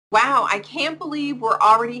Wow, I can't believe we're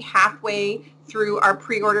already halfway through our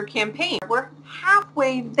pre-order campaign. We're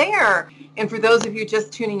halfway there. And for those of you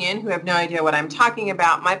just tuning in who have no idea what I'm talking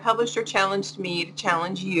about, my publisher challenged me to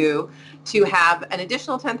challenge you to have an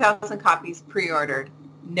additional 10,000 copies pre-ordered.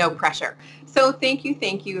 No pressure. So thank you,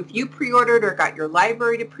 thank you. If you pre-ordered or got your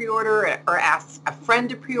library to pre-order or asked a friend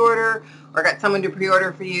to pre-order or got someone to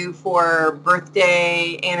pre-order for you for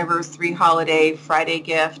birthday, anniversary, holiday, Friday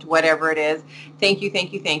gift, whatever it is, thank you,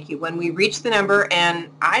 thank you, thank you. When we reach the number, and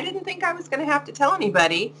I didn't think I was going to have to tell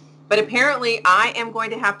anybody, but apparently I am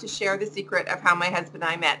going to have to share the secret of how my husband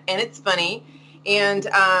and I met. And it's funny. And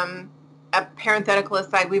a parenthetical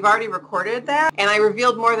aside, we've already recorded that, and I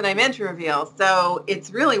revealed more than I meant to reveal, so it's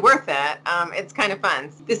really worth it. It's kind of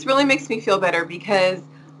fun. This really makes me feel better because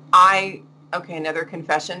okay, another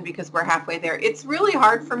confession because we're halfway there. It's really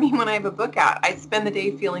hard for me when I have a book out. I spend the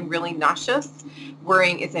day feeling really nauseous,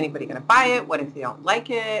 worrying, is anybody going to buy it? What if they don't like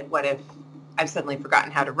it? What if I've suddenly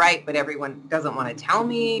forgotten how to write, but everyone doesn't want to tell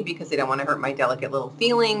me because they don't want to hurt my delicate little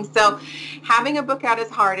feelings. So having a book out is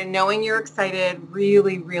hard, and knowing you're excited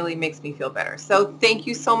really, really makes me feel better. So thank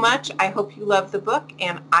you so much. I hope you love the book,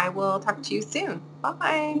 and I will talk to you soon.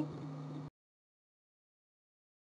 Bye.